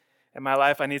In my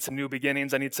life, I need some new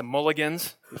beginnings. I need some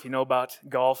mulligans. If you know about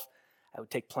golf, I would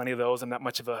take plenty of those. I'm not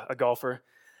much of a golfer.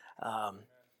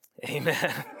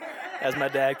 Amen. As my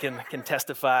dad can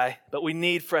testify. But we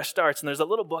need fresh starts. And there's a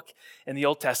little book in the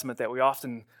Old Testament that we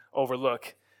often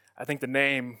overlook. I think the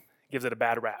name gives it a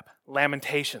bad rap.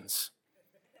 Lamentations.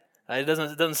 It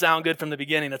doesn't sound good from the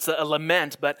beginning. It's a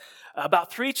lament. But about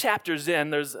 3 chapters in,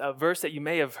 there's a verse that you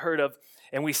may have heard of.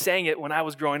 And we sang it when I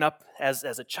was growing up as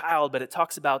a child, but it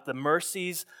talks about the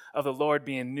mercies of the Lord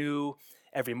being new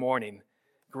every morning.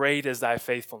 Great is thy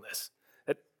faithfulness.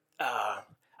 I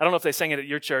don't know if they sang it at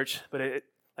your church, but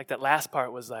like that last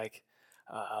part was like,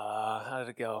 how did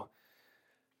it go?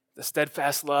 The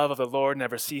steadfast love of the Lord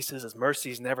never ceases. His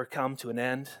mercies never come to an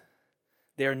end.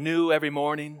 They are new every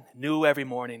morning, new every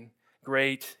morning.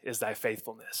 Great is thy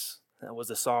faithfulness. That was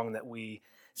the song that we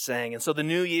sang. And so the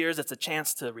New Year's, it's a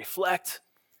chance to reflect.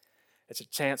 It's a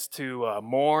chance to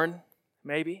mourn,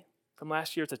 maybe, from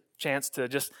last year. It's a chance to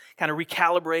just kind of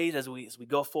recalibrate as we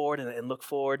go forward and look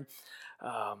forward.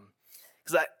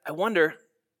 Because I wonder,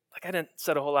 like I didn't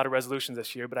set a whole lot of resolutions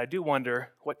this year, but I do wonder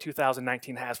what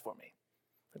 2019 has for me.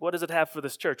 Like, what does it have for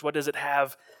this church? What does it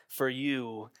have for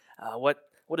you? What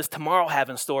does tomorrow have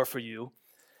in store for you?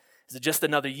 Is it just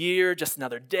another year, just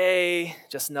another day,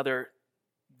 just another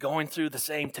going through the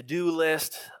same to-do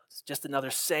list? It's just another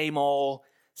same old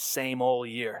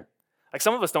year. Like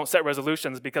some of us don't set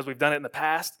resolutions because we've done it in the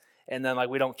past, and then like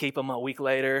we don't keep them a week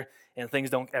later, and things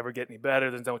don't ever get any better,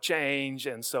 things don't change,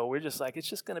 and so we're just like, it's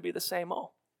just going to be the same old.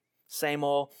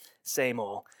 And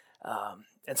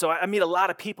so I meet a lot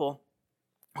of people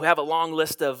who have a long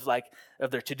list of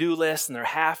their to-do lists and their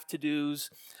half to-dos.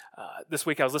 This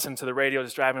week I was listening to the radio,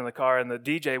 just driving in the car, and the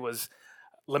DJ was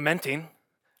lamenting,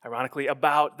 ironically,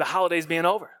 about the holidays being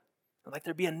over. Like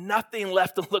there being nothing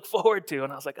left to look forward to.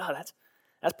 And I was like, oh, that's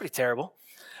pretty terrible.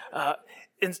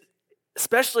 And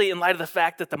especially in light of the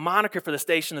fact that the moniker for the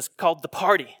station is called The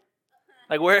Party.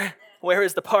 Like where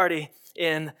is the party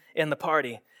in the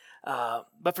party?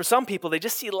 But for some people, they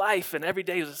just see life and every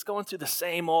day is just going through the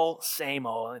same old.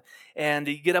 And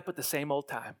you get up at the same old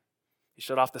time. You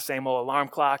shut off the same old alarm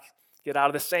clock, get out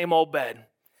of the same old bed,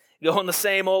 go in the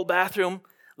same old bathroom,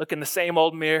 look in the same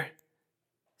old mirror,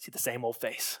 see the same old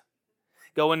face.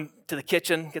 Go into the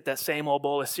kitchen, get that same old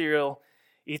bowl of cereal,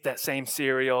 eat that same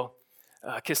cereal,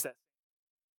 kiss that.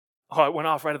 Oh, it went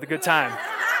off right at the good time.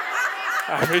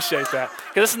 I appreciate that.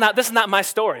 Because this is not my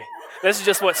story. This is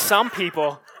just how some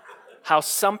people,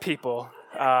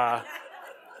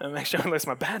 make sure I list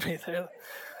my battery there.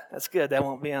 That's good. That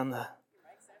won't be on the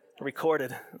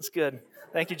recorded. That's good.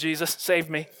 Thank you, Jesus. Saved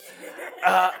me.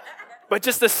 But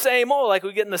just the same old, like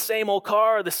we get in the same old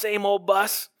car, the same old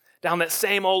bus, down that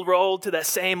same old road to that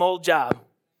same old job.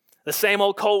 The same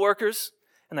old co-workers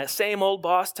and that same old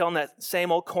boss telling that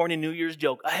same old corny New Year's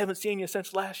joke. I haven't seen you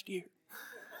since last year.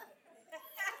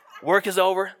 Work is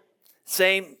over.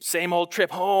 Same old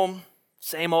trip home.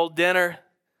 Same old dinner.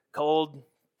 Cold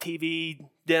TV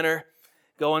dinner.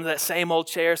 Go into that same old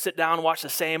chair, sit down, watch the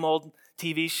same old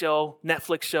TV show,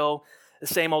 Netflix show. The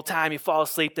same old time, you fall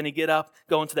asleep, then you get up,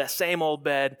 go into that same old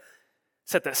bed,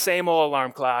 set that same old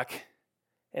alarm clock,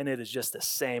 and it is just the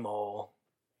same old.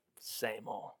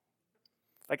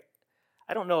 Like,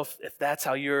 I don't know if that's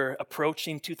how you're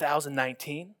approaching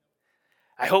 2019.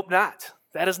 I hope not.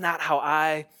 That is not how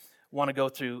I want to go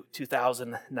through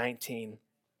 2019.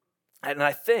 And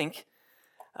I think,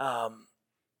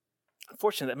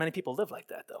 unfortunately, that many people live like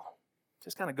that, though.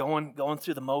 Just kind of going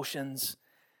through the motions.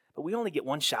 But we only get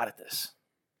one shot at this,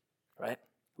 right?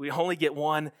 We only get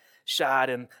one shot.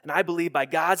 And I believe by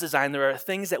God's design, there are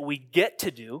things that we get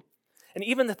to do, and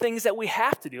even the things that we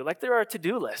have to do. Like there are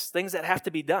to-do lists, things that have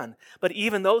to be done. But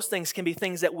even those things can be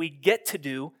things that we get to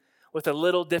do with a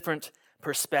little different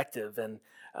perspective. And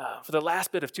for the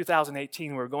last bit of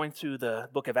 2018, we're going through the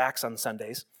book of Acts on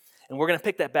Sundays. And we're going to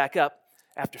pick that back up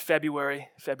after February.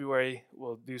 February,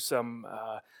 we'll do some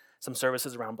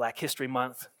services around Black History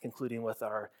Month, concluding with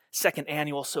our second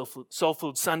annual Soul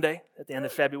Food Sunday at the end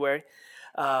of February.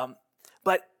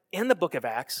 But in the book of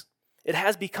Acts, it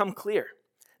has become clear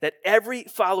that every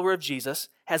follower of Jesus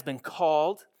has been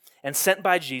called and sent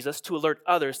by Jesus to alert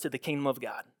others to the kingdom of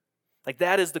God. Like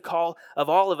that is the call of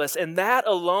all of us, and that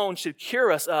alone should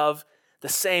cure us of the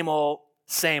same old,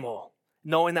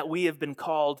 knowing that we have been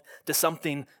called to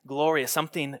something glorious,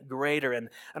 something greater. And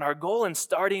our goal in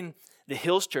starting the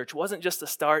Hills Church wasn't just to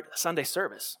start a Sunday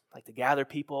service, like to gather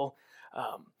people.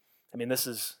 This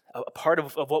is a part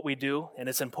of what we do, and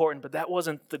it's important, but that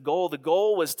wasn't the goal. The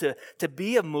goal was to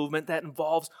be a movement that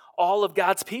involves all of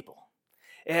God's people.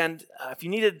 And if you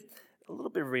needed a little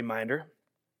bit of a reminder,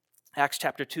 Acts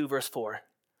chapter 2, verse 4,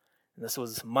 And this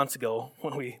was months ago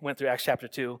when we went through Acts chapter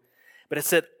 2. But it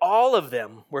said all of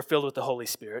them were filled with the Holy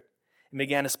Spirit and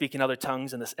began to speak in other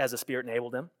tongues as the Spirit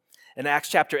enabled them. In Acts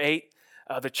chapter 8,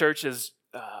 the church has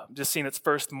just seen its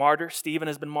first martyr. Stephen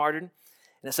has been martyred.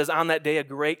 And it says, on that day, a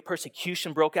great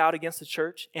persecution broke out against the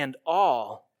church, and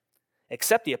all,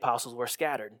 except the apostles, were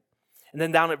scattered. And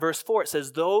then down at verse 4, it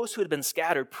says, those who had been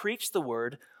scattered preached the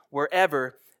word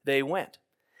wherever they went.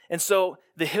 And so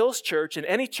the Hills Church and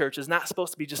any church is not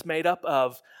supposed to be just made up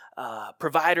of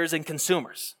providers and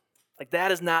consumers. Like that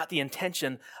is not the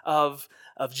intention of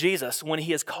Jesus when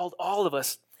he has called all of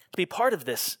us to be part of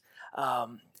this.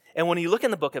 And when you look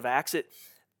in the book of Acts, it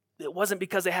wasn't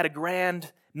because they had a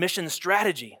grand mission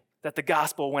strategy that the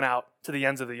gospel went out to the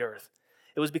ends of the earth.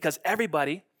 It was because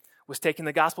everybody was taking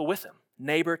the gospel with them,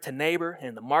 neighbor to neighbor,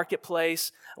 in the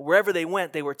marketplace. Wherever they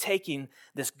went, they were taking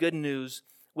this good news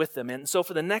with them. And so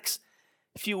for the next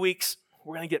few weeks,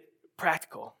 we're going to get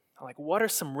practical. Like, what are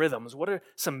some rhythms? What are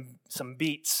some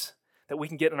beats that we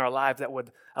can get in our lives that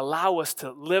would allow us to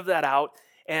live that out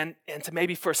and to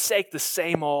maybe forsake the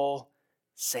same old.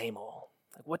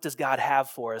 Like, what does God have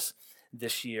for us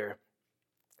this year?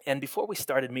 And before we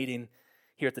started meeting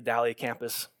here at the Dahlia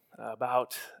campus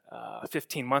about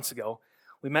 15 months ago,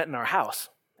 we met in our house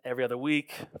every other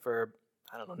week for,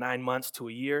 9 months to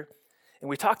a year. And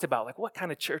we talked about, like, what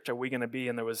kind of church are we going to be?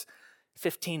 And there was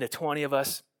 15 to 20 of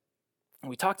us. And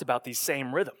we talked about these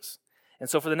same rhythms. And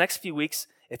so for the next few weeks,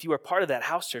 if you were part of that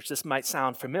house church, this might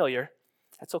sound familiar.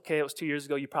 That's okay. It was 2 years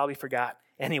ago. You probably forgot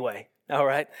anyway. All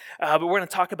right. But we're going to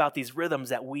talk about these rhythms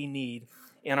that we need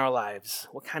in our lives.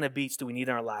 What kind of beats do we need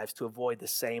in our lives to avoid the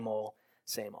same old?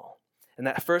 And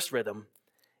that first rhythm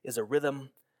is a rhythm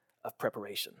of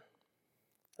preparation,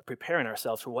 of preparing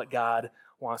ourselves for what God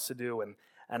wants to do.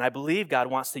 And I believe God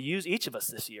wants to use each of us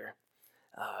this year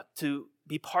to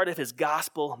be part of his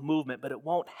gospel movement, but it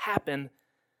won't happen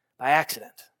by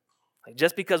accident. Like,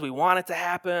 just because we want it to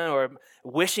happen or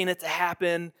wishing it to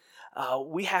happen,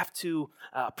 we have to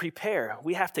prepare.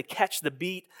 We have to catch the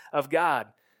beat of God.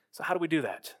 So how do we do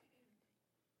that?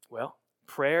 Well,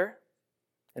 prayer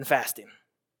and fasting.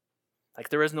 Like,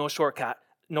 there is no shortcut,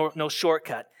 no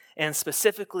shortcut. And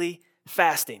specifically,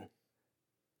 fasting.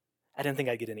 I didn't think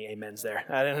I'd get any amens there.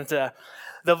 I didn't.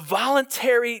 The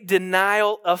voluntary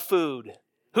denial of food.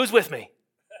 Who's with me?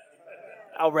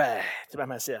 All right, by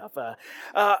myself.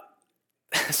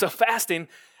 So fasting.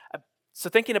 So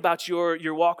thinking about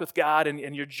your walk with God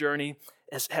and your journey,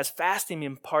 has fasting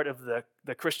been part of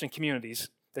the Christian communities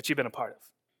that you've been a part of?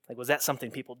 Like, was that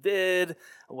something people did?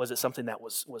 Or was it something that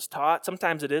was taught?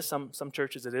 Sometimes it is. Some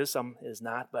churches it is. Some it is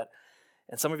not.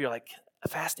 And some of you are like,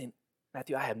 fasting,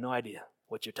 Matthew, I have no idea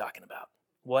what you're talking about.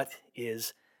 What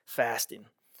is fasting?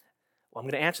 Well, I'm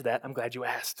going to answer that. I'm glad you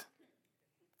asked.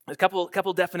 There's a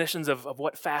couple definitions of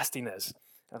what fasting is.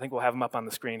 I think we'll have them up on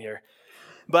the screen here.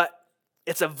 But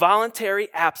it's a voluntary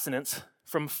abstinence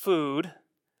from food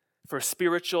for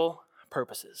spiritual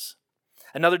purposes.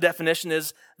 Another definition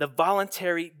is the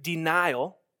voluntary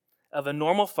denial of a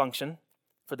normal function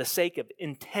for the sake of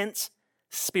intense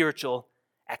spiritual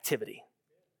activity.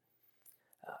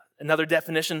 Another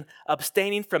definition,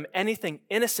 abstaining from anything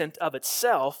innocent of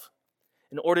itself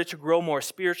in order to grow more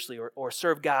spiritually or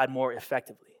serve God more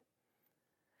effectively.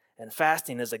 And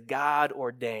fasting is a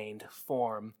God-ordained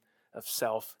form of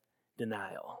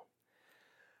self-denial.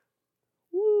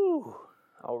 Woo!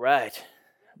 All right.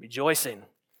 Rejoicing.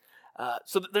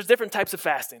 So there's different types of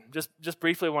fasting. Just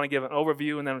briefly, I want to give an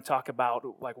overview and then we'll talk about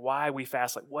like why we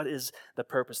fast. Like, what is the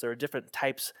purpose? There are different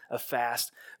types of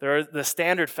fast. There are the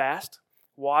standard fast,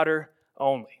 water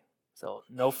only. So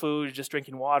no food, just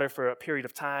drinking water for a period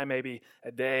of time, maybe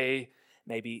a day,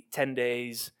 maybe 10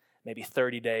 days, maybe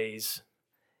 30 days.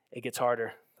 It gets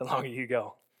harder the longer you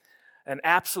go. An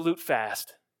absolute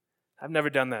fast. I've never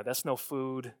done that. That's no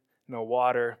food, no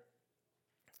water.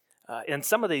 And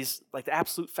some of these, like the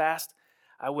absolute fast,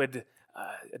 I would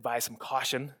advise some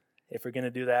caution if you're going to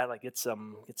do that. Like, get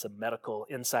some medical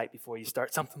insight before you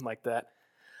start something like that.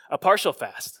 A partial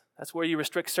fast, that's where you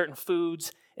restrict certain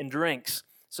foods and drinks.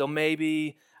 So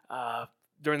maybe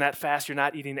during that fast, you're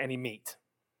not eating any meat.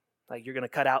 Like, you're going to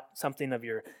cut out something of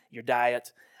your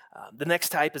diet. The next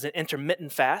type is an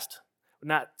intermittent fast. We're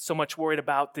not so much worried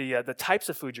about the types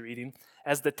of food you're eating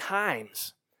as the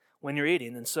times when you're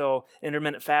eating. And so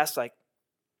intermittent fast, like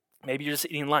maybe you're just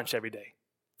eating lunch every day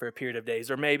for a period of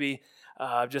days, or maybe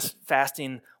just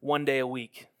fasting one day a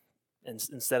week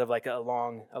instead of like a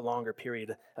longer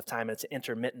period of time. It's an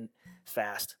intermittent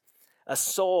fast. A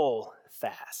soul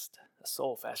fast. A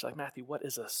soul fast. You're like, Matthew, what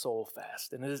is a soul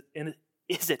fast? And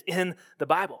is it in the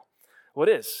Bible? Well,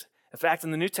 it is. In fact,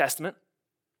 in the New Testament,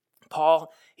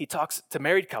 Paul, he talks to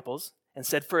married couples and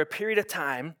said, for a period of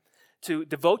time, to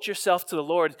devote yourself to the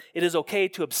Lord, it is okay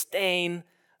to abstain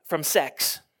from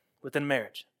sex within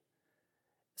marriage.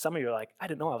 Some of you are like, I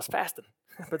didn't know I was fasting.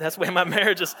 But that's the way my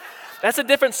marriage is. That's a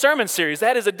different sermon series.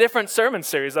 That is a different sermon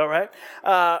series, all right?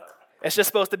 It's just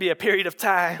supposed to be a period of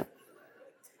time.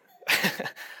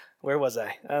 Where was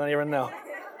I? I don't even know.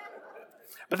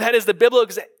 But that is the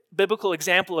biblical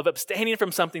example of abstaining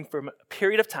from something for a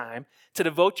period of time to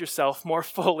devote yourself more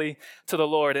fully to the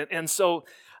Lord. And so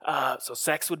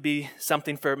sex would be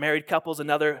something for married couples.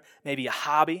 Another, maybe a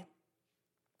hobby,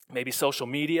 maybe social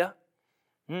media.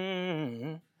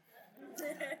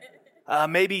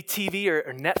 Maybe TV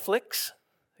or Netflix.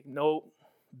 No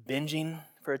binging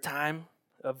for a time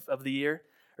of the year.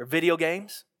 Or video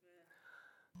games.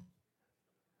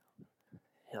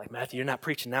 You're like, Matthew, you're not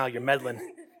preaching now. You're meddling.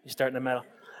 You're starting to meddle.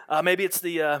 Maybe it's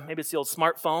the old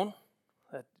smartphone.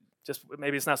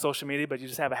 Maybe it's not social media, but you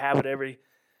just have a habit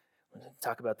We'll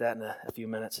talk about that in a few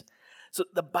minutes. So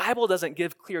the Bible doesn't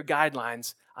give clear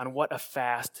guidelines on what a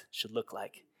fast should look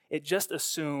like. It just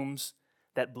assumes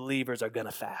that believers are going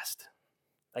to fast.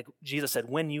 Like Jesus said,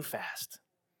 when you fast.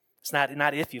 It's not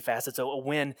if you fast, it's a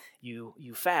when you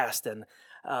fast. And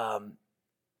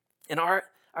in our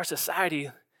society,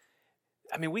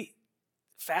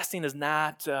 fasting is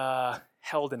not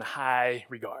held in high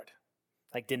regard.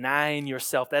 Like denying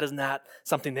yourself, that is not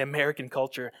something the American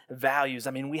culture values.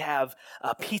 We have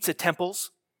pizza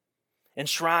temples and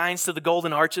shrines to the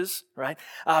golden arches, right?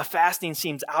 Fasting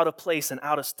seems out of place and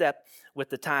out of step with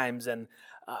the times. And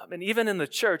even in the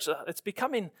church, I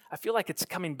feel like it's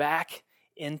coming back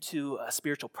into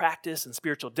spiritual practice and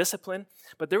spiritual discipline.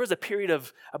 But there was a period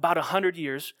of about 100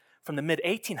 years from the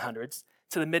mid-1800s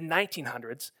to the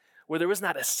mid-1900s where there was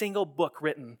not a single book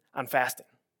written on fasting.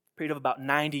 A period of about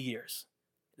 90 years.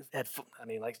 It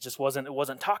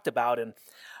wasn't talked about. And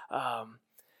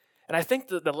I think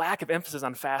the lack of emphasis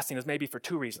on fasting is maybe for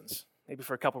two reasons, maybe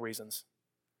for a couple reasons.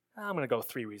 I'm going to go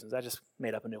 3 reasons. I just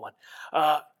made up a new one.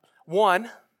 One,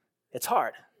 it's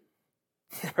hard,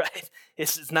 right?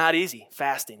 It's not easy,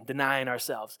 fasting, denying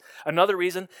ourselves. Another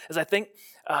reason is I think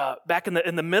back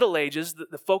in the Middle Ages,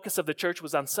 the focus of the church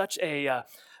was on such an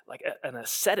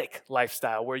ascetic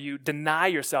lifestyle where you deny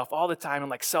yourself all the time and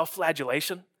like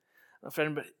self-flagellation. If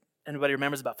anybody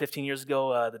remembers about 15 years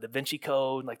ago, the Da Vinci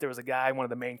Code, like there was a guy, one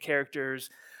of the main characters,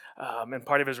 and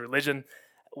part of his religion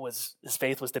his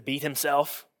faith was to beat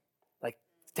himself, like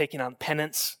taking on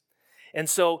penance. And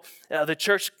so the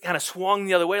church kind of swung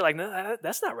the other way, like, no,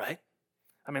 that's not right.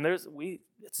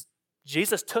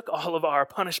 Jesus took all of our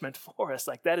punishment for us.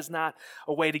 Like that is not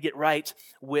a way to get right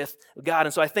with God.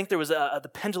 And so I think there was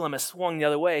the pendulum has swung the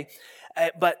other way.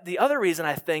 But the other reason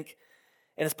I think,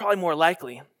 and it's probably more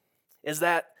likely, is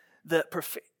that the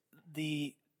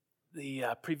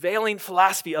prevailing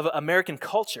philosophy of American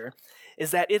culture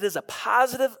is that it is a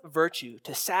positive virtue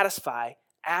to satisfy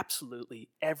absolutely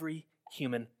every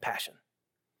human passion.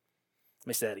 Let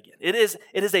me say that again. It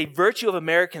is a virtue of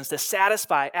Americans to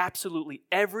satisfy absolutely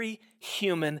every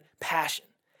human passion.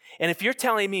 And if you're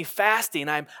telling me fasting,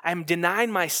 I'm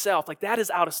denying myself, like that is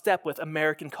out of step with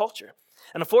American culture.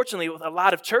 And unfortunately, with a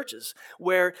lot of churches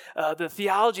where the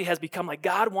theology has become like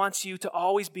God wants you to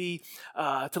always be,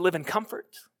 to live in comfort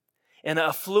and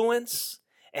affluence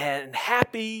and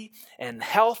happy and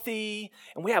healthy.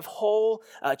 And we have whole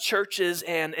churches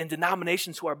and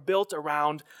denominations who are built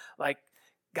around like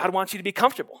God wants you to be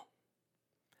comfortable.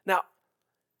 Now,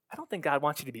 I don't think God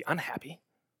wants you to be unhappy.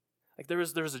 Like there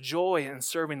is a joy in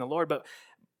serving the Lord,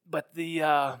 but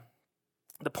the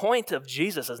point of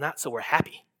Jesus is not so we're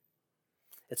happy.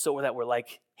 It's so that we're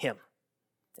like him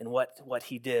and what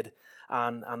he did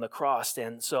on the cross.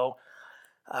 And so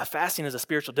fasting as a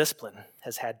spiritual discipline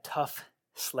has had tough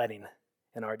sledding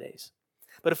in our days.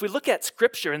 But if we look at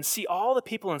Scripture and see all the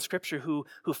people in Scripture who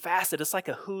fasted, it's like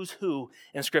a who's who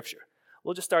in Scripture.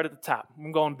 We'll just start at the top.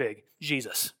 I'm going big.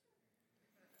 Jesus.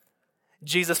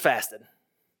 Jesus fasted.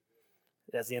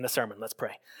 That's the end of the sermon. Let's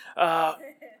pray.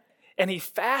 And he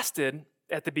fasted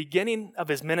at the beginning of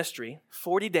his ministry,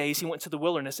 40 days, he went to the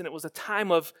wilderness, and it was a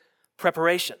time of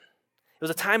preparation. It was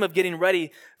a time of getting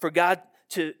ready for God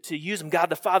to use him, God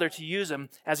the Father to use him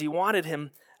as he wanted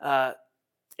him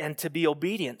and to be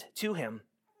obedient to him.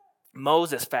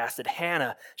 Moses fasted.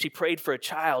 Hannah, she prayed for a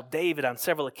child. David on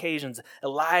several occasions.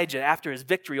 Elijah after his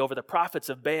victory over the prophets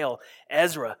of Baal.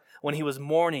 Ezra when he was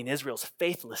mourning Israel's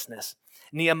faithlessness.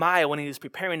 Nehemiah when he was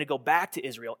preparing to go back to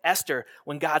Israel. Esther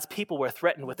when God's people were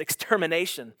threatened with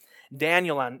extermination.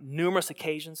 Daniel on numerous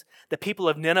occasions. The people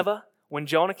of Nineveh when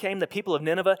Jonah came. The people of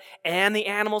Nineveh and the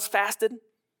animals fasted.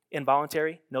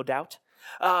 Involuntary, no doubt.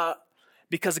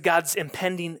 because of God's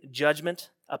impending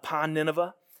judgment upon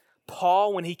Nineveh.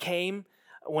 Paul, when he came,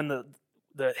 when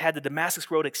had the Damascus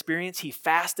Road experience, he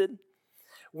fasted.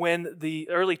 When the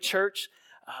early church,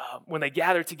 when they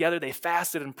gathered together, they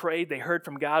fasted and prayed. They heard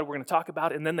from God. We're going to talk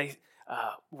about it. And then they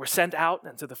were sent out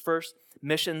into the first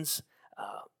missions,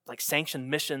 like sanctioned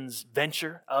missions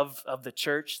venture of the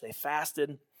church. They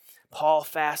fasted. Paul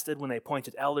fasted when they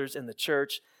appointed elders in the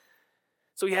church.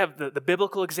 So you have the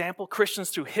biblical example,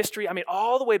 Christians through history. I mean,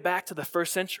 all the way back to the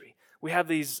first century. We have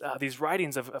these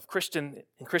writings of Christian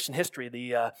history,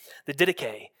 the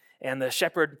Didache, and the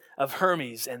Shepherd of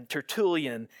Hermes, and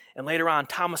Tertullian, and later on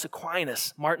Thomas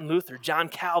Aquinas, Martin Luther, John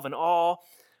Calvin, all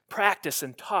practiced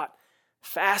and taught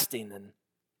fasting. And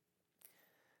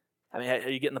I mean, are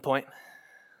you getting the point?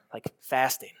 Like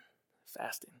fasting.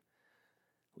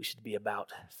 We should be about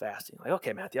fasting. Like,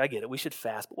 okay, Matthew, I get it. We should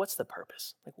fast, but what's the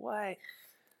purpose? Like, why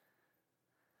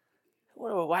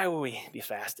would we be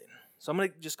fasting? So I'm going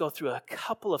to just go through a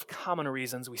couple of common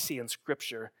reasons we see in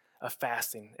Scripture of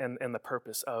fasting and the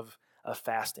purpose of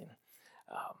fasting.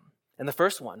 And the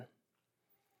first one,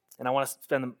 and I want to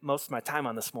spend most of my time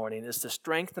on this morning, is to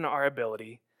strengthen our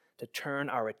ability to turn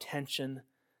our attention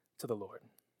to the Lord.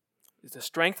 Is to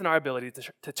strengthen our ability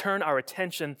to turn our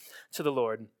attention to the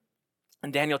Lord.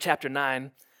 In Daniel chapter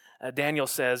 9, Daniel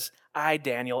says, I,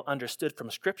 Daniel, understood from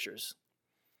Scriptures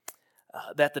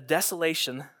that the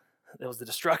desolation, that was the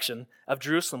destruction of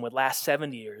Jerusalem, would last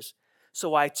 7 years.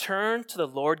 So I turned to the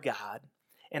Lord God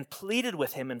and pleaded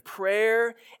with him in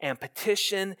prayer and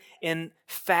petition, in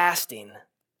fasting,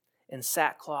 in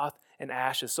sackcloth and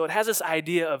ashes. So it has this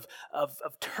idea of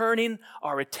turning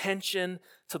our attention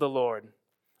to the Lord.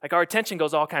 Like our attention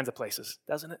goes all kinds of places,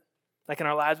 doesn't it? Like in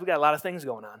our lives, we got a lot of things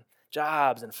going on.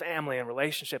 Jobs and family and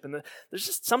relationship. And there's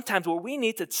just sometimes where we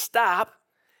need to stop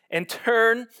and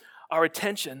turn our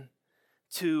attention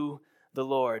to the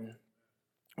Lord.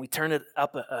 We turn it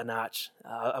up a notch.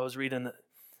 I was reading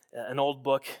an old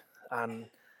book on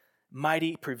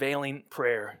Mighty Prevailing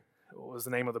Prayer. Was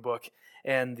the name of the book.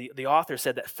 And the author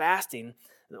said that fasting,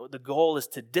 the goal is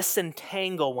to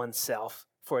disentangle oneself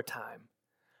for a time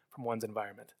from one's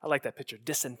environment. I like that picture,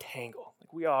 disentangle.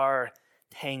 Like we are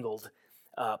tangled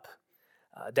up.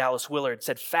 Dallas Willard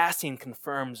said, fasting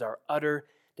confirms our utter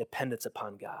dependence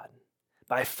upon God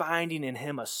by finding in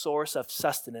him a source of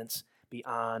sustenance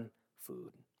beyond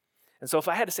food. And so if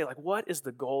I had to say, like, what is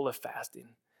the goal of fasting?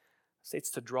 I'd say it's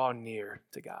to draw near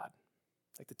to God.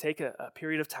 Like to take a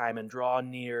period of time and draw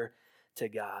near to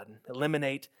God,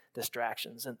 eliminate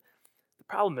distractions. And the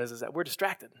problem is that we're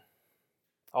distracted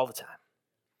all the time.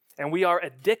 And we are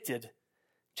addicted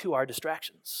to our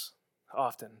distractions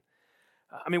often.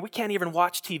 I mean, we can't even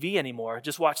watch TV anymore.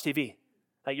 Just watch TV.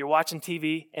 Like you're watching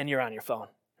TV and you're on your phone,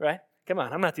 right? Come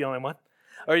on, I'm not the only one.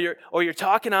 Or you're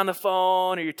talking on the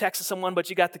phone, or you're texting someone, but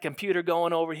you got the computer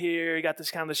going over here. You got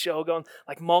this kind of show going,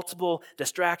 like multiple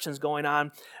distractions going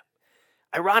on.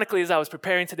 Ironically, as I was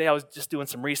preparing today, I was just doing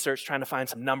some research, trying to find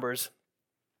some numbers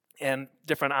and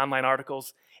different online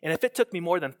articles. And if it took me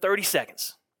more than 30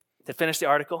 seconds to finish the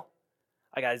article,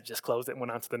 I just closed it and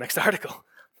went on to the next article.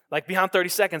 Like beyond 30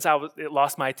 seconds, it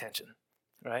lost my attention,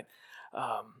 right?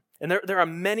 And there are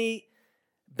many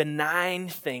benign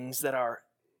things that are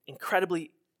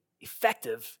incredibly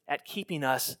effective at keeping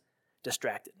us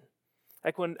distracted.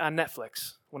 Like when on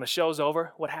Netflix, when a show's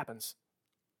over, what happens?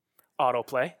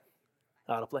 Autoplay.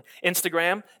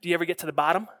 Instagram, do you ever get to the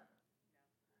bottom?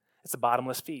 It's a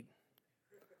bottomless feed.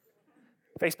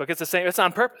 Facebook, it's the same. It's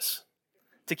on purpose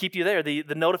to keep you there. The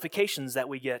notifications that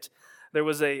we get. There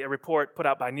was a report put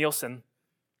out by Nielsen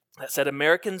that said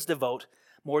Americans devote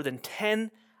more than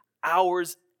 10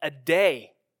 hours a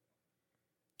day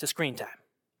to screen time.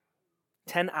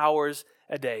 10 hours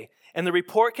a day. And the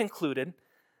report concluded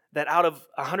that out of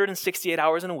 168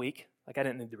 hours in a week, like I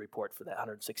didn't need the report for that,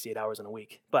 168 hours in a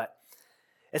week, but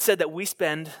it said that we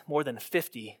spend more than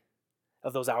 50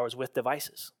 of those hours with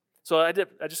devices. So I'm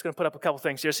just going to put up a couple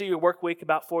things here. So your work week,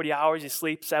 about 40 hours. You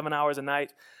sleep 7 hours a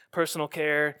night. Personal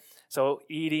care, so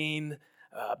eating,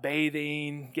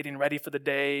 bathing, getting ready for the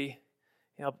day,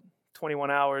 21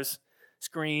 hours.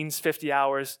 Screens, 50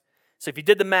 hours. So if you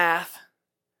did the math,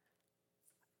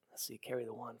 let's see, carry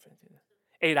the 1.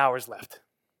 8 hours left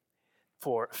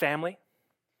for family,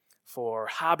 for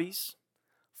hobbies,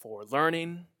 for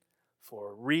learning,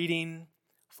 for reading,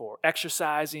 for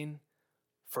exercising,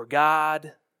 for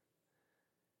God.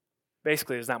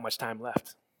 Basically, there's not much time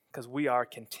left because we are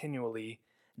continually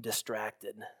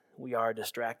distracted. We are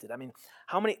distracted. I mean,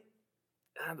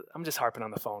 I'm just harping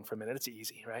on the phone for a minute. It's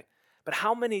easy, right? But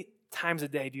how many times a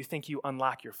day do you think you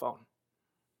unlock your phone?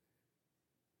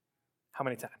 How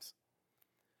many times?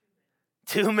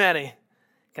 Too many.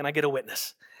 Can I get a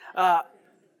witness?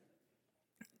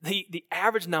 The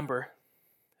average number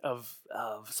of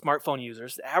smartphone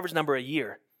users, the average number a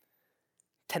year,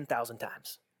 10,000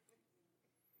 times.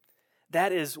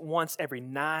 That is once every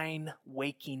 9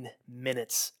 waking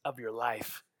minutes of your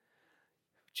life.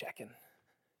 Checking.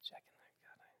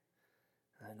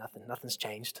 Nothing's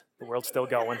changed. The world's still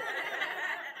going.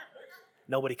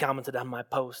 Nobody commented on my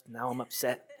post. Now I'm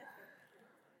upset.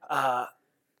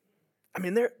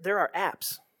 There are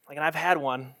apps, and I've had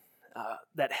one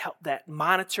that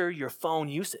monitor your phone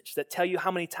usage, that tell you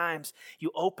how many times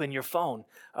you open your phone.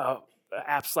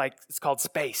 Apps like, it's called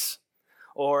Space,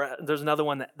 or there's another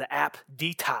one, the app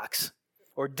Detox,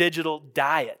 or Digital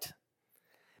Diet.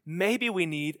 Maybe we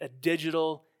need a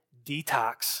digital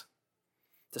detox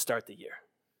to start the year.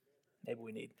 Maybe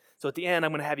we need. So at the end,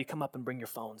 I'm going to have you come up and bring your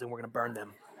phones, and we're going to burn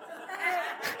them.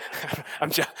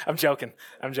 I'm joking.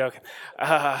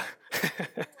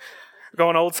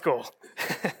 Going old school.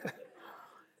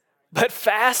 But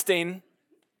fasting,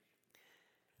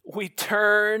 we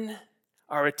turn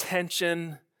our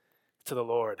attention to the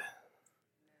Lord.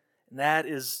 And that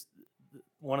is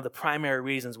one of the primary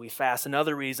reasons we fast.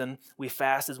 Another reason we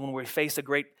fast is when we face a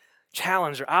great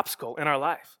challenge or obstacle in our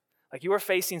life. Like you are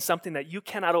facing something that you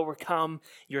cannot overcome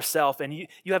yourself, and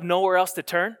you have nowhere else to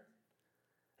turn.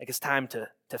 Like it's time to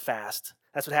fast.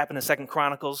 That's what happened in 2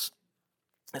 Chronicles.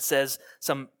 It says,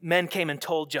 some men came and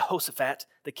told Jehoshaphat,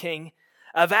 the king,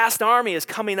 a vast army is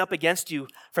coming up against you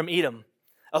from Edom.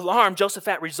 Alarmed,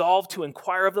 Jehoshaphat resolved to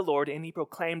inquire of the Lord, and he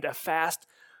proclaimed a fast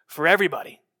for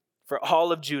everybody, for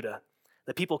all of Judah.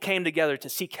 The people came together to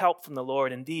seek help from the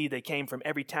Lord. Indeed, they came from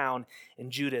every town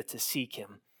in Judah to seek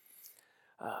him.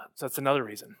 So that's another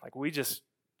reason. Like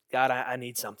God, I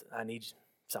need something. I need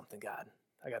something, God.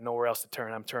 I got nowhere else to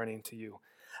turn. I'm turning to you.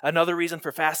 Another reason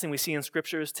for fasting we see in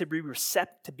Scripture is to be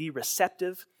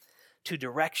receptive to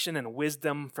direction and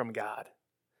wisdom from God.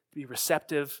 Be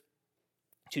receptive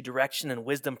to direction and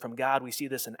wisdom from God. We see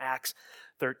this in Acts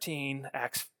 13,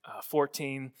 Acts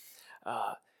 14.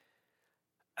 I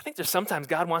think there's sometimes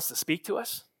God wants to speak to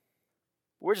us.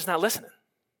 We're just not listening.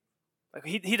 Like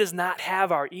he does not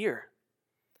have our ear.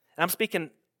 And I'm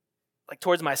speaking like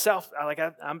towards myself.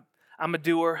 I'm a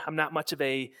doer. I'm not much of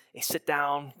a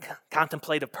sit-down,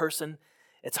 contemplative person.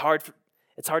 It's hard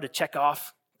to check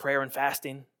off prayer and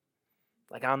fasting,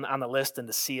 like on the list, and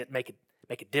to see it make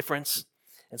a difference.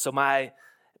 And so my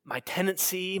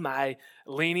tendency, my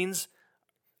leanings,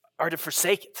 are to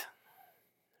forsake it.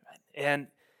 And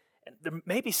there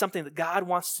may be something that God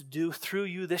wants to do through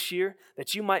you this year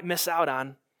that you might miss out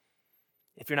on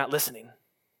if you're not listening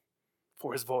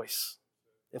for his voice,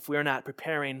 if we're not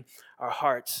preparing our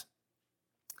hearts.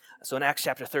 So in Acts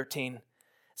chapter 13, it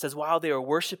says, while they were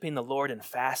worshiping the Lord and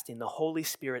fasting, the Holy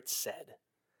Spirit said,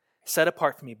 set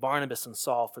apart for me Barnabas and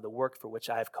Saul for the work for which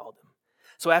I have called them.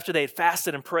 So after they had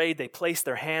fasted and prayed, they placed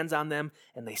their hands on them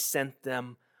and they sent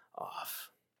them off.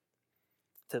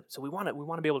 So we want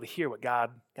to be able to hear what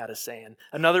God is saying.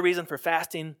 Another reason for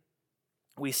fasting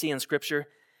we see in Scripture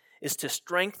is to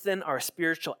strengthen our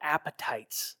spiritual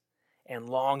appetites and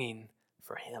longing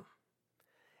for him.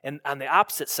 And on the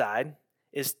opposite side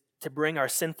is to bring our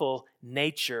sinful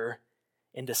nature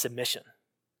into submission.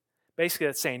 Basically,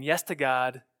 that's saying yes to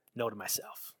God, no to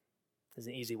myself. Is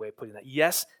an easy way of putting that.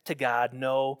 Yes to God,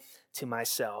 no to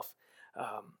myself.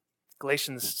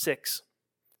 Galatians 6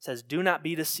 says, do not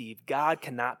be deceived. God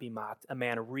cannot be mocked. A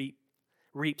man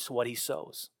reaps what he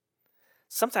sows.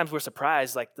 Sometimes we're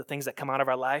surprised, like the things that come out of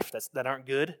our life that aren't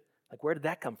good. Like, where did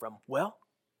that come from? Well,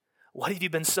 what have you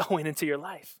been sowing into your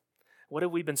life? What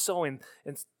have we been sowing?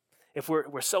 And if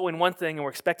we're sowing one thing and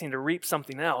we're expecting to reap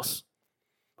something else,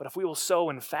 but if we will sow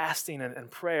in fasting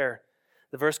and prayer,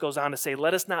 the verse goes on to say,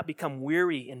 let us not become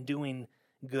weary in doing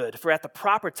good, for at the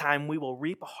proper time we will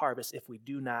reap a harvest if we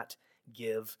do not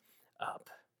give up.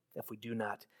 If we do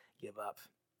not give up.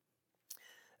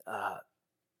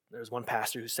 There's one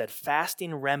pastor who said,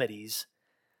 fasting remedies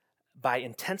by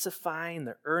intensifying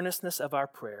the earnestness of our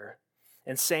prayer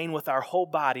and saying with our whole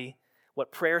body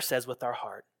what prayer says with our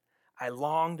heart. I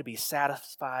long to be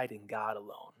satisfied in God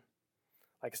alone.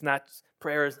 Like it's not,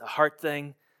 prayer is a heart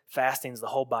thing, fasting is the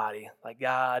whole body. Like,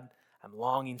 God, I'm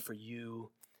longing for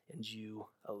you and you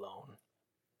alone.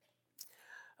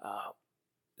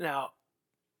 Now,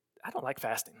 I don't like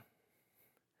fasting.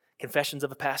 Confessions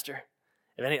of a pastor.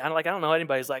 I don't know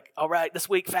anybody's like, all right, this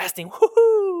week fasting,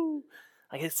 woohoo!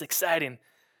 Like it's exciting.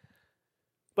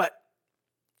 But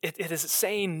it is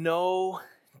saying no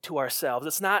to ourselves.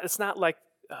 It's not like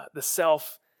the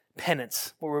self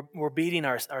penance, where we're beating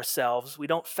ourselves. We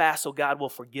don't fast so God will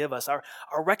forgive us. Our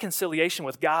reconciliation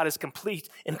with God is complete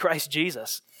in Christ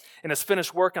Jesus and his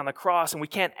finished work on the cross, and we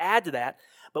can't add to that.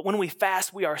 But when we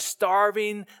fast, we are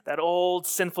starving that old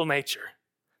sinful nature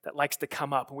that likes to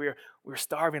come up. We're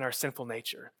starving our sinful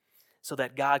nature so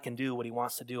that God can do what he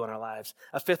wants to do in our lives.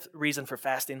 A fifth reason for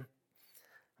fasting.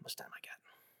 How much time I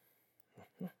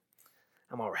got?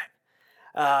 I'm all right.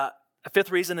 A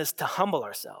fifth reason is to humble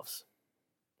ourselves.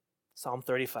 Psalm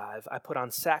 35, I put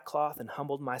on sackcloth and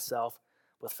humbled myself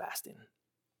with fasting.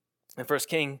 In 1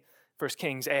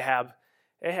 Kings, Ahab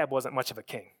wasn't much of a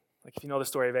king. Like if you know the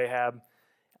story of Ahab,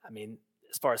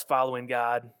 as far as following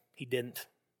God, he didn't.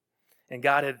 And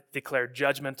God had declared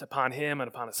judgment upon him and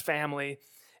upon his family.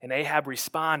 And Ahab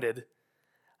responded.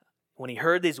 When he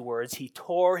heard these words, he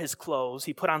tore his clothes,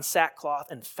 he put on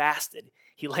sackcloth and fasted.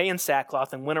 He lay in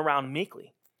sackcloth and went around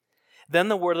meekly. Then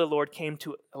the word of the Lord came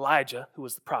to Elijah, who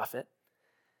was the prophet.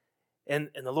 And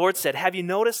the Lord said, have you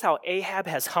noticed how Ahab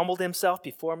has humbled himself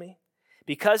before me?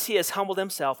 Because he has humbled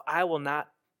himself, I will not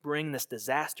bring this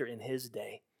disaster in his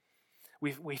day.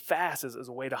 We fast as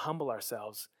a way to humble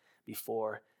ourselves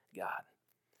before God.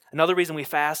 Another reason we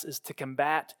fast is to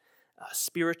combat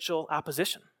spiritual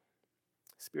opposition.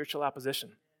 Spiritual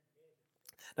opposition.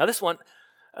 Now this one's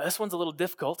a little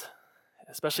difficult,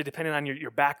 especially depending on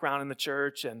your background in the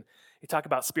church. And you talk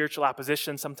about spiritual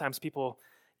opposition. Sometimes people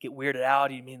get weirded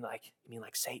out. You mean like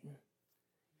Satan?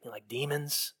 You mean like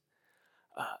demons?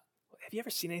 Have you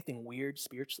ever seen anything weird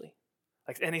spiritually?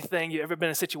 Like anything, you ever been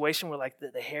in a situation where like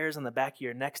the hairs on the back of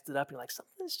your neck stood up and you're like,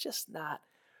 something's just not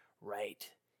right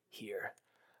here.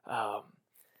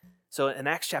 So in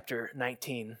Acts chapter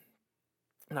 19,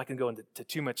 I'm not going to go into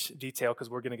too much detail because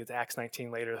we're going to get to Acts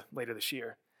 19 later this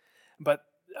year. But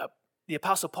the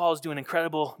Apostle Paul is doing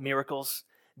incredible miracles.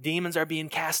 Demons are being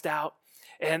cast out.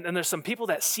 And there's some people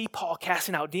that see Paul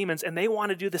casting out demons and they want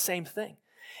to do the same thing.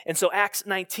 And so Acts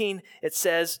 19, it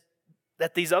says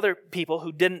that these other people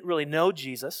who didn't really know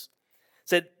Jesus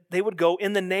said they would go,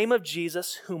 in the name of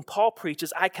Jesus, whom Paul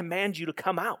preaches, I command you to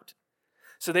come out.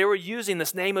 So they were using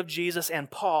this name of Jesus and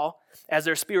Paul as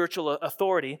their spiritual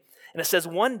authority. And it says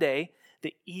one day,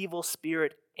 the evil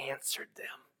spirit answered them.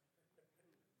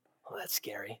 Oh, that's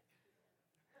scary.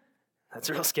 That's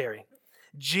real scary.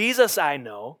 Jesus I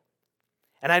know,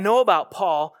 and I know about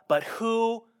Paul, but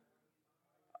who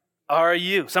are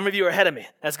you? Some of you are ahead of me.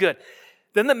 That's good.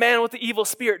 Then the man with the evil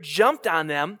spirit jumped on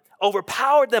them,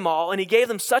 overpowered them all, and he gave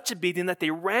them such a beating that they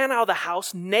ran out of the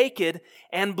house naked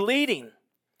and bleeding.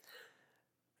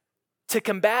 To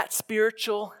combat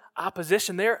spiritual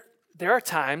opposition, there are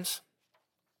times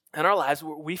in our lives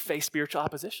where we face spiritual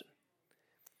opposition.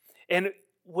 And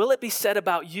will it be said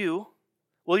about you,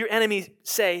 will your enemy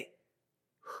say,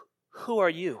 who are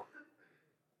you?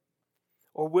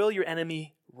 Or will your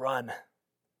enemy run,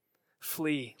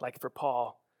 flee, like for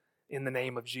Paul, in the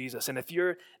name of Jesus? And if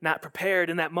you're not prepared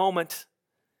in that moment,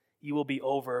 you will be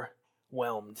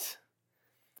overwhelmed.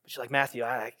 But you're like, Matthew,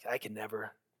 I can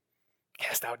never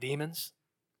cast out demons.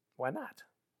 Why not?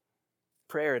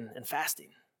 Prayer and fasting.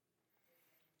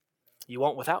 You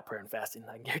won't without prayer and fasting.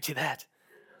 I can guarantee that.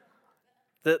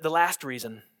 The last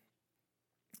reason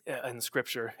in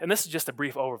Scripture, and this is just a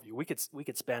brief overview. We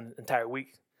could spend an entire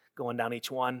week going down each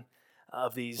one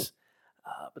of these,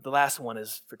 but the last one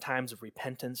is for times of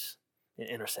repentance and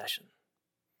intercession.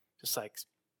 Just like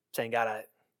saying, God,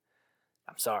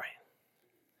 I'm sorry.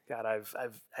 God,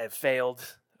 I've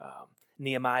failed.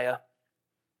 Nehemiah,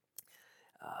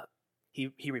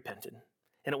 he repented.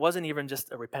 And it wasn't even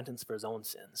just a repentance for his own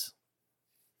sins.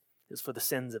 It was for the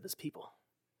sins of his people.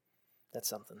 That's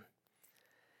something.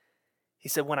 He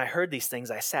said, when I heard these things,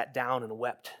 I sat down and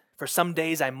wept. For some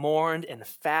days I mourned and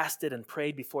fasted and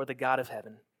prayed before the God of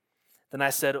heaven. Then I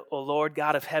said, O Lord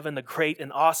God of heaven, the great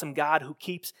and awesome God who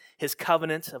keeps his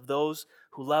covenant of those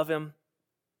who love him,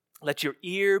 let your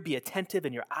ear be attentive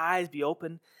and your eyes be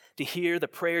open to hear the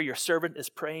prayer your servant is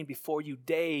praying before you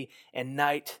day and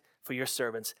night for your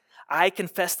servants. I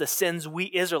confess the sins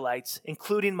we Israelites,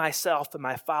 including myself and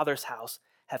my father's house,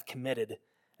 have committed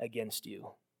against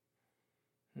you.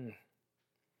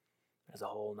 There's a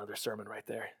whole other sermon right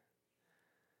there.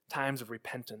 Times of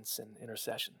repentance and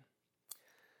intercession.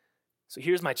 So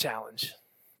here's my challenge.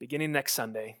 Beginning next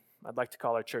Sunday, I'd like to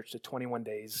call our church to 21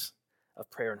 days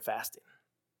of prayer and fasting.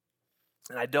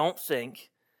 And I don't think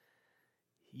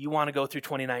you want to go through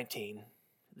 2019.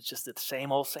 It's just the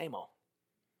same old,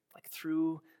 like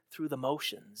through the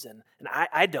motions. And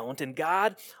I don't. And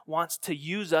God wants to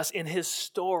use us in his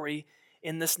story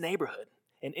in this neighborhood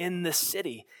and in this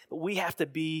city. But we have to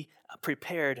be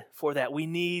prepared for that. We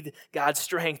need God's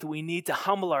strength. We need to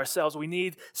humble ourselves. We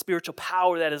need spiritual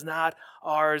power that is not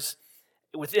ours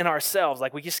within ourselves.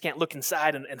 Like we just can't look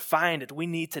inside and find it. We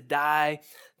need to die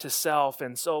to self.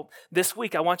 And so this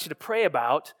week I want you to pray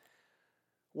about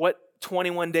what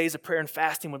 21 days of prayer and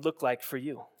fasting would look like for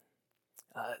you.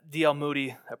 D.L.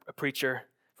 Moody, a preacher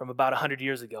from about 100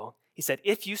 years ago, he said,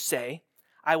 if you say,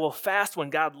 I will fast when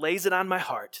God lays it on my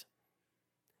heart,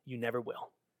 you never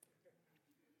will.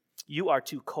 You are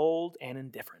too cold and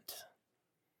indifferent.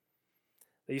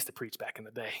 They used to preach back in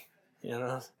the day, you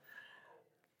know.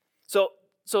 So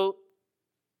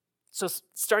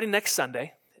starting next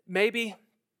Sunday, maybe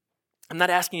I'm not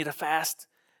asking you to fast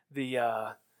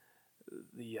the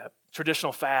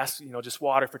traditional fast, just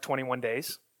water for 21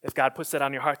 days. If God puts that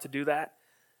on your heart to do that,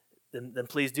 then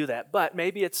please do that. But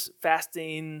maybe it's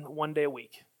fasting 1 day a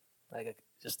week, like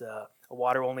just a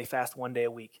water-only fast 1 day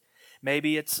a week.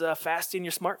 Maybe it's fasting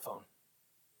your smartphone.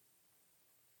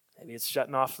 Maybe it's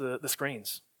shutting off the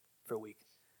screens for a week,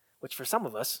 which for some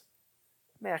of us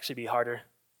may actually be harder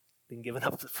than giving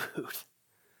up the food.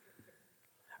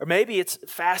 Or maybe it's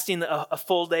fasting a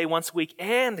full day once a week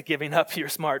and giving up your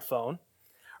smartphone.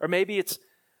 Or maybe it's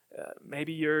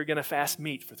maybe you're going to fast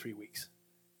meat for 3 weeks.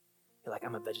 You're like,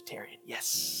 I'm a vegetarian.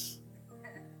 Yes.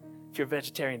 If you're a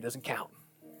vegetarian, it doesn't count.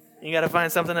 You got to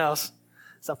find something else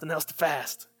to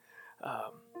fast.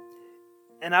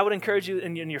 And I would encourage you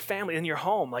in your family, in your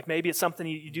home, like maybe it's something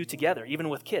you do together, even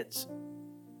with kids.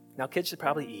 Now, kids should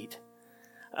probably eat.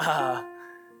 My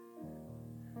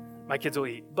kids will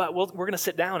eat. But we're going to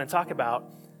sit down and talk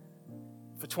about,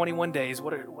 for 21 days,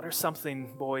 what are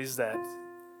something, boys, that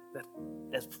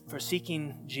for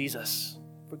seeking Jesus,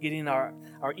 for getting our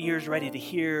ears ready to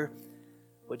hear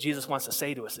what Jesus wants to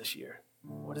say to us this year.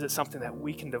 What is it something that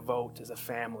we can devote as a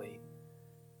family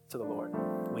to the Lord?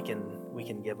 We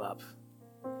can give up.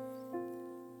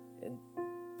 And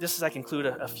just as I conclude,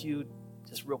 a few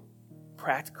just real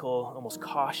practical, almost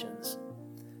cautions,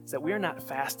 is that we are not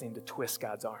fasting to twist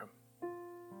God's arm.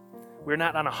 We're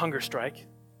not on a hunger strike.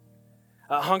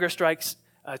 Hunger strikes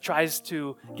tries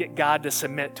to get God to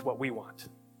submit to what we want.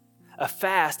 A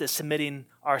fast is submitting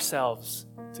ourselves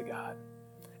to God.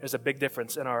 There's a big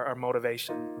difference in our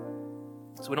motivation.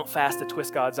 So we don't fast to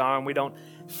twist God's arm. We don't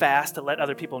fast to let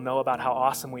other people know about how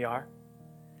awesome we are.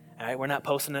 All right, we're not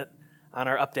posting it on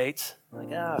our updates.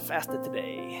 Like, fasted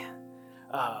today.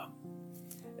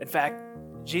 In fact,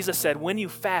 Jesus said, when you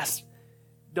fast,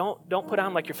 don't put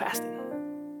on like you're fasting.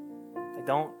 Like,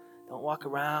 don't walk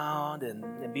around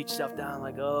and beat yourself down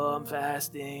like, oh, I'm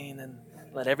fasting, and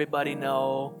let everybody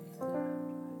know.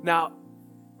 Now,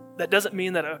 that doesn't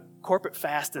mean that a corporate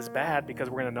fast is bad because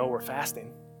we're going to know we're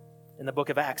fasting. In the book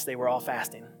of Acts, they were all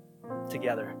fasting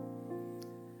together.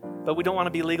 But we don't want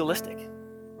to be legalistic.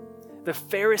 The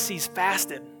Pharisees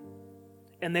fasted,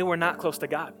 and they were not close to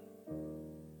God.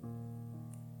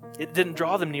 It didn't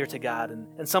draw them near to God.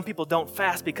 And some people don't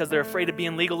fast because they're afraid of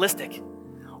being legalistic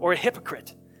or a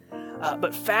hypocrite.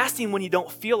 But fasting when you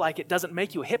don't feel like it doesn't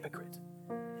make you a hypocrite.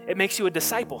 It makes you a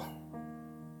disciple.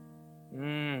 Let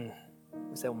me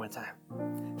say it one more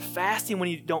time. Fasting when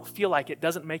you don't feel like it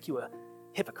doesn't make you a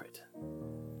hypocrite.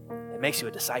 It makes you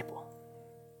a disciple.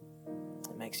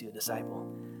 It makes you a disciple.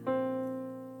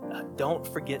 Don't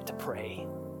forget to pray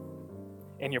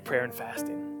in your prayer and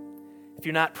fasting. If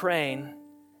you're not praying,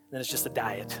 then it's just a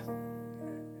diet.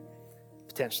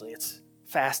 Potentially, it's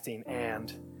fasting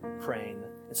and praying.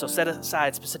 And so set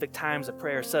aside specific times of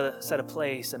prayer, set a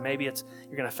place, and maybe you're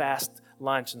going to fast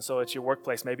lunch, and so it's your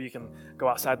workplace. Maybe you can go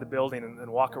outside the building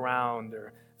and walk around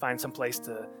or find some place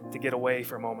to get away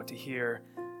for a moment to hear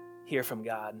from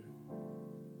God.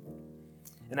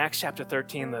 In Acts chapter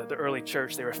 13, the early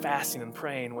church, they were fasting and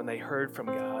praying when they heard from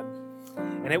God.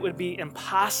 And it would be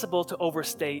impossible to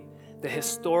overstate the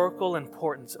historical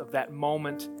importance of that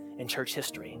moment in church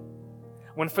history,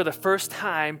 when for the first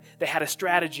time they had a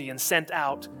strategy and sent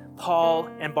out Paul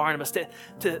and Barnabas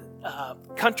to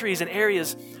countries and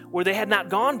areas where they had not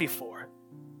gone before.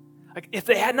 Like, if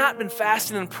they had not been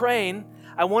fasting and praying,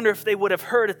 I wonder if they would have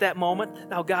heard at that moment,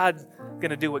 now God's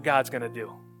going to do what God's going to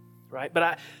do, right?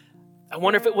 But I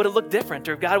wonder if it would have looked different,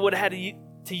 or if God would have had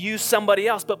to use somebody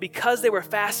else. But because they were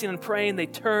fasting and praying, they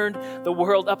turned the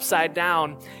world upside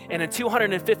down. And in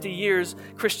 250 years,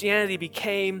 Christianity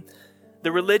became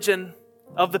the religion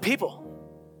of the people.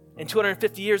 In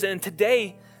 250 years. And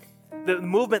today, the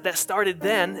movement that started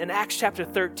then in Acts chapter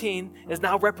 13 is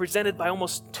now represented by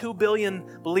almost 2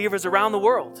 billion believers around the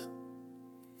world,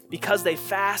 because they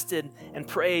fasted and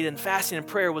prayed, and fasting and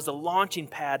prayer was the launching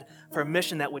pad for a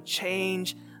mission that would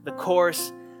change the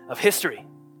course of history.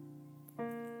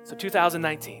 So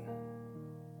 2019,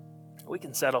 We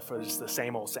can settle for just the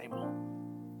same old, same old.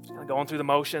 Just kind of going through the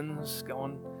motions,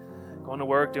 going to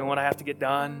work, doing what I have to get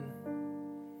done.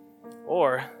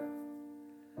 Or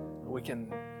we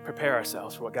can prepare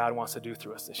ourselves for what God wants to do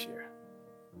through us this year.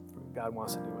 For what God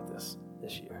wants to do with us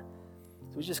this year.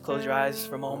 So would you just close your eyes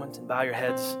for a moment and bow your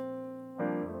heads?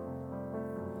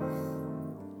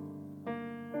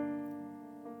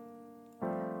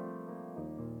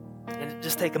 And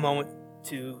just take a moment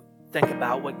to think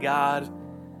about what God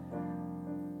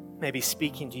may be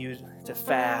speaking to you to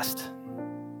fast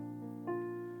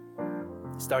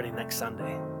starting next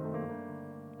Sunday.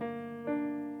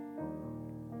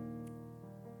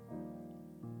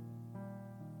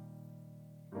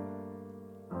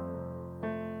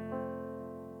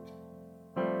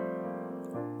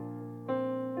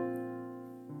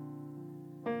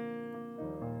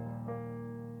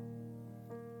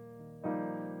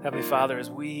 Heavenly Father,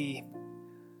 as we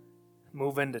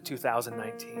move into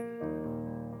 2019,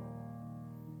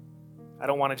 I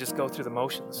don't want to just go through the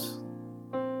motions,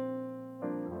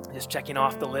 just checking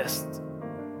off the list,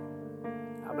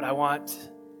 but I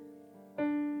want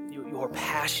your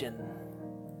passion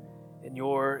and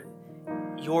your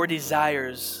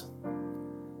desires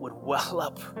would well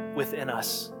up within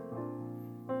us.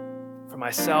 For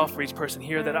myself, for each person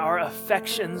here, that our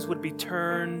affections would be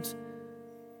turned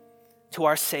to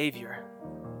our Savior.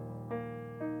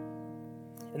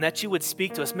 And that you would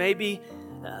speak to us. Maybe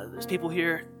there's people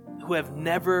here who have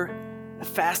never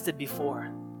fasted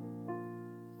before.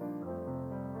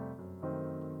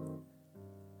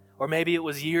 Or maybe it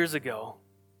was years ago.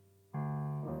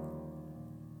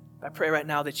 I pray right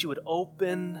now that you would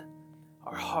open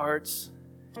our hearts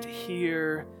to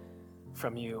hear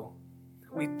from you.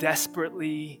 We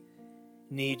desperately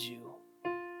need you.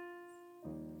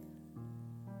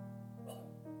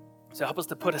 So help us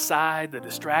to put aside the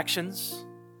distractions,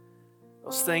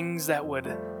 those things that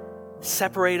would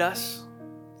separate us.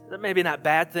 They're maybe not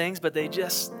bad things, but they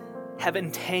just have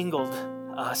entangled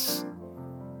us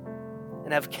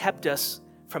and have kept us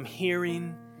from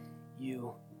hearing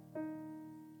you.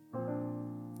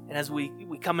 And as we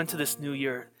come into this new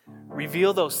year,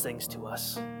 reveal those things to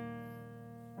us.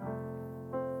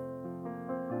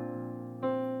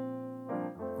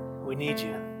 We need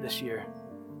you this year.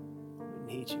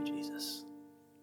 We need you, Jesus.